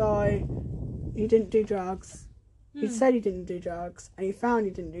stopped the guy, he didn't do drugs, he said he didn't do drugs, and you found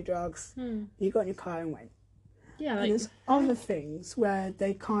he didn't do drugs, you got in your car and went. Yeah, and there's other things where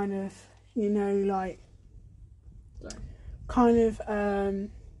they kind of, you know, like,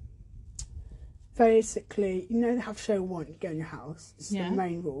 basically, you know, they have to show a warrant to go in your house. It's the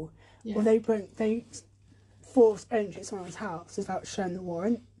main rule. Yeah. Or they force entry to someone's house without showing the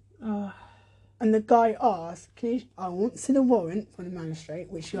warrant. And the guy asked, I want to see the warrant from the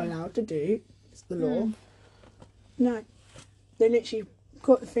magistrate, which you're allowed to do. It's the law. No. They literally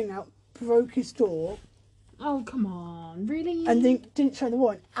got the thing out, broke his door. Oh, come on. Really? And they didn't show the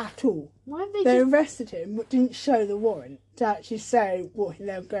warrant at all. Why have They arrested him, but didn't show the warrant to actually say what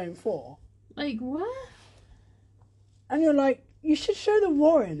they were going for. Like, what? And you're like, you should show the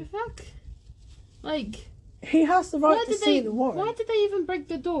warrant. The fuck? Like... He has the right to see the warrant. Why did they even break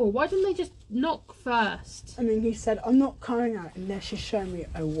the door? Why didn't they just knock first? I mean, he said, I'm not coming out unless you show me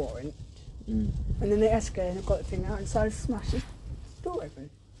a warrant. And then they escalated and got the thing out and decided to smash his door open.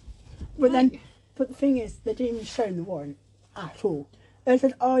 But but the thing is, they didn't even show him the warrant at all. They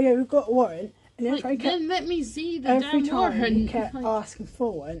said, oh yeah, we've got a warrant. And then let me see the every damn time warrant. he kept asking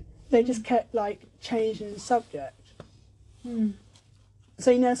for one, they just kept, like, changing the subject.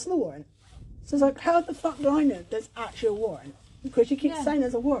 So you never saw the warrant. So it's like, how the fuck do I know there's actually a warrant? Because you keep saying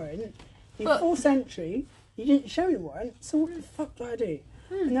there's a warrant, you false entry, you didn't show me the warrant, so what the fuck do I do?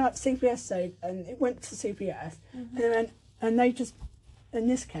 And now CPS said, and it went to CPS, and they just, in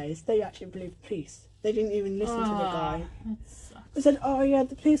this case, they actually believed the police. They didn't even listen to the guy. They said, oh yeah,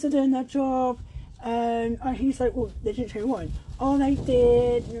 the police are doing their job. He's like, well, they didn't show me one. Oh, they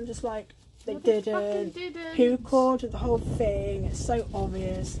did. And I'm just like, they didn't. He recorded the whole thing. It's so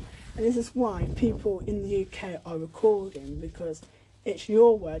obvious. And this is why people in the UK are recording, because it's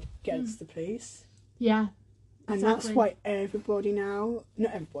your word against the police. Yeah. And that's why everybody now,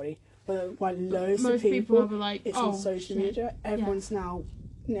 not everybody, but why loads of people are like, it's on social media. Everyone's now,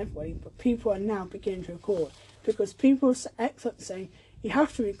 not everybody, but people are now beginning to record. Because people are saying, you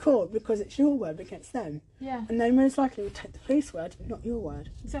have to record because it's your word against them. Yeah. And they most likely would take the police word, not your word.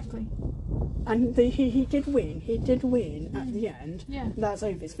 Exactly. And he did win. He did win at the end. Yeah. And that's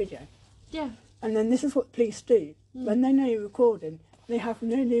over his video. Yeah. And then this is what police do. When they know you're recording, they have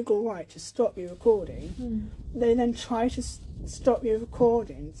no legal right to stop you recording. They then try to stop you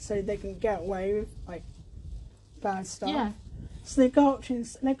recording so they can get away with, like, bad stuff. Yeah. So they go up to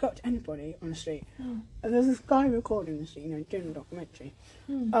anybody on the street. And there's this guy recording the street, you know, doing a documentary.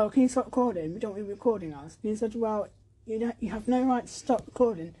 Oh, can you stop recording? We don't want you recording us. And he said, well, you have no right to stop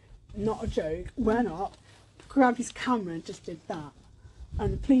recording. Not a joke. Went up, grabbed his camera and just did that.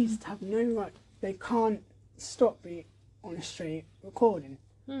 And the police have no right. They can't stop me on the street recording.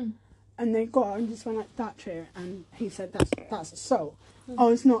 And they got and just went like, that's true. And he said, that's assault.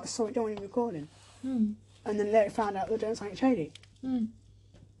 Oh, it's not assault. Don't want you recording. And then later found out they're doing something shady.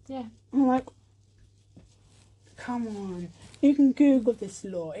 Yeah. I'm like, come on. You can Google this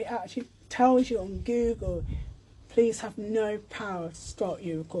law. It actually tells you on Google, police have no power to stop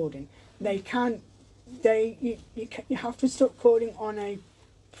you recording. They can't. You have to stop recording on a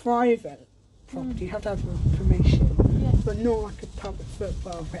private property. You have to have permission, but not like a public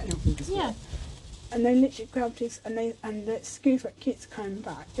football written up in the law. And they literally grabbed his, and the excuse that keeps coming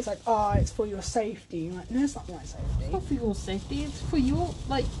back. It's like, oh, it's for your safety. You're like, no, it's not my safety. It's not for your safety. It's for your,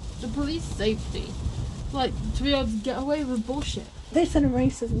 like, the police safety. Like, to be able to get away with bullshit. They said a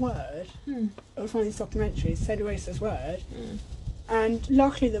racist word. It was one of these documentaries. Said a racist word, and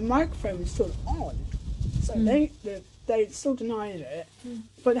luckily the microphone was still on, so they still denied it,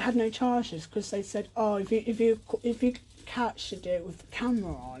 but they had no charges because they said, oh, if you catched it with the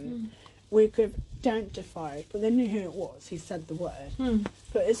camera on, we could identify it. But they knew who it was. He said the word.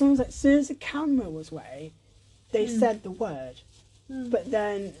 But as long as soon as the camera was away, they said the word. But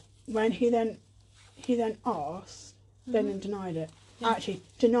then when he then asked, they then denied it. Actually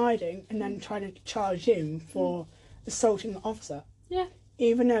denied him and then tried to charge him for assaulting the officer. Yeah.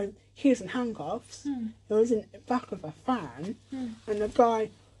 Even though he was in handcuffs, he was in the back of a van, and the guy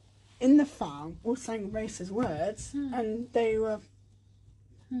in the van was saying racist words, and they were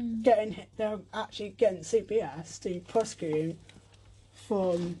getting hit. They were actually getting CPS to prosecute him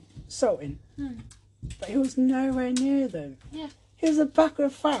for assaulting. But he was nowhere near them. Yeah. He was in the back of a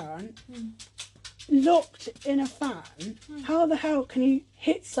van, locked in a fan. How the hell can he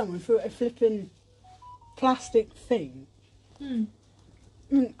hit someone through a flipping plastic thing? I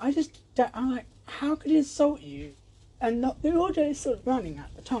mean, I just don't, I'm like, how could he assault you? And not, they were all just sort of running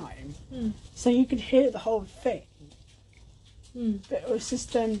at the time, so you could hear the whole thing. But it was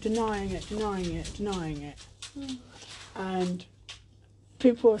just them denying it. And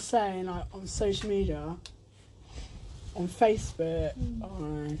people were saying, like, on social media, on Facebook,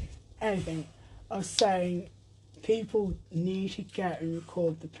 on everything, I was saying people need to get and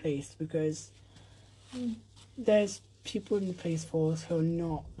record the police, because there's people in the police force who are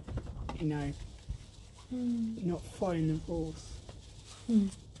not, you know, not following the rules.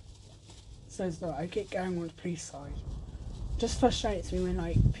 So it's like, I get going on the police side. Just frustrates me when,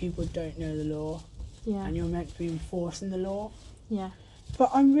 like, people don't know the law, and you're meant to be enforcing the law. Yeah.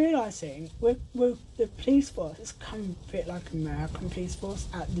 But I'm realising with the police force, it's kind of a bit like American police force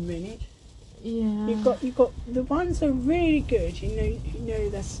at the minute. Yeah. You've got the ones who are really good, who know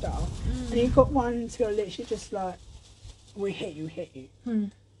their stuff, and you've got ones who are literally just like, we hit you.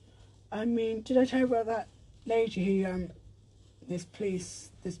 I mean, did I tell you about that lady who this police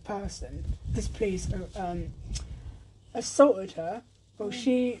assaulted her? Well,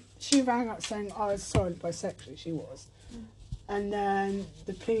 she rang up saying I was assaulted bisexually. She was, and then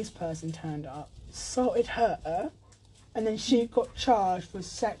the police person turned up, assaulted her, and then she got charged with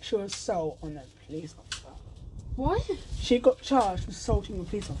sexual assault on a police officer. What? She got charged with assaulting a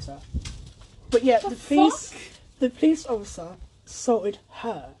police officer, but yet the police officer assaulted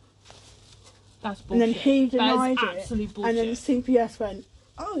her. That's bullshit. And then he denied that is it, absolute bullshit. and then the CPS went,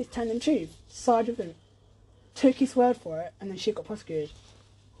 oh, he's telling the truth, sided with him, took his word for it, and then she got prosecuted.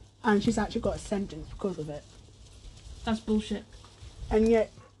 And she's actually got a sentence because of it. That's bullshit. And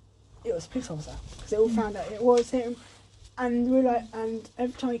yet, it was a police officer, because they all found out it was him. And we're like, and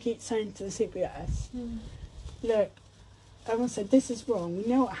every time we keep saying to the CPS, look, everyone said, this is wrong, we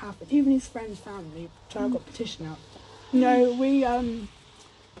know what happened. Even his friends, family, got a petition out. No, we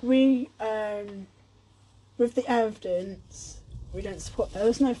with the evidence, we don't support that. There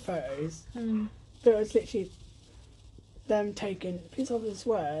was no photos, but it was literally them taking the police officer's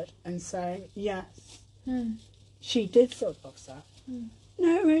word and saying, yes, she did assault the officer.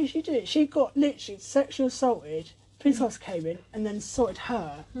 No way she did. She got literally sexually assaulted. Police officer came in and then assaulted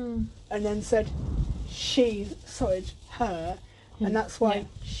her, and then said she assaulted her, and that's why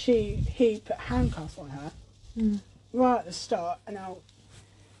he put handcuffs on her right at the start, and now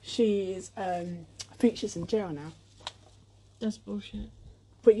she is, I think she's in jail now. That's bullshit.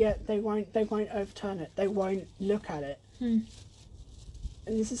 But yet they won't overturn it. They won't look at it. And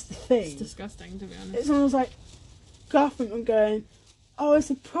this is the thing. It's disgusting, to be honest. It's almost like government going, oh,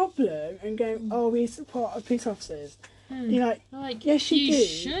 it's a problem, and going, oh, we support our police officers. You're like, yes, you do. You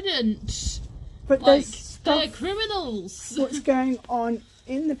shouldn't. But Like, there's they're stuff criminals. what's going on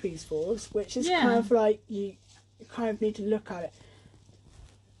in the police force, which is kind of like, you kind of need to look at it.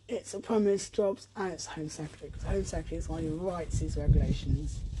 It's a Prime Minister's jobs and it's Home Secretary, because Home Secretary is the one who writes these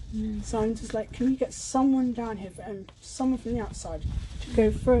regulations. So I'm just like, can we get someone down here, and someone from the outside, to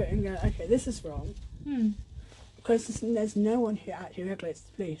go through it and go, okay, this is wrong. Because there's no one who actually regulates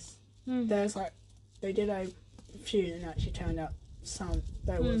the police. There's like, they did a few and actually turned out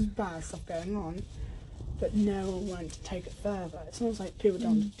there was bad stuff going on, but no one wanted to take it further. It sounds like people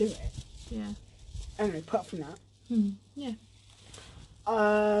don't want to do it. Yeah. Anyway, apart from that, Yeah.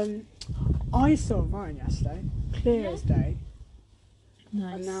 I saw Ryan yesterday, clear as day,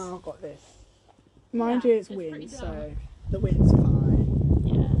 Nice. and now I've got this. Mind you, it's pretty wind, dark. so the wind's fine.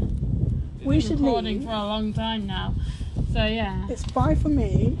 Yeah. We should recording leave. for a long time now. So yeah. It's bye for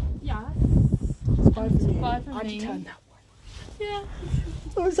me. Yeah. It's bye for me. Bye for I had me. to turn that way. Yeah.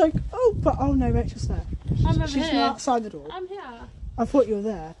 I was like, oh no, Rachel's there. I'm over She's here. not outside the door. I'm here. I thought you were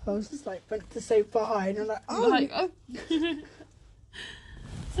there. I was just like, went to say bye, and I'm like, oh. Like, oh.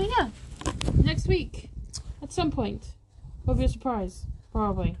 So yeah, next week at some point will be a surprise,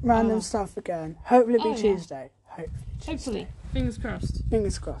 probably. Random stuff again. Hopefully it'll be Oh, yeah. Tuesday. Hopefully, fingers crossed.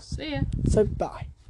 Fingers crossed. See ya. So bye.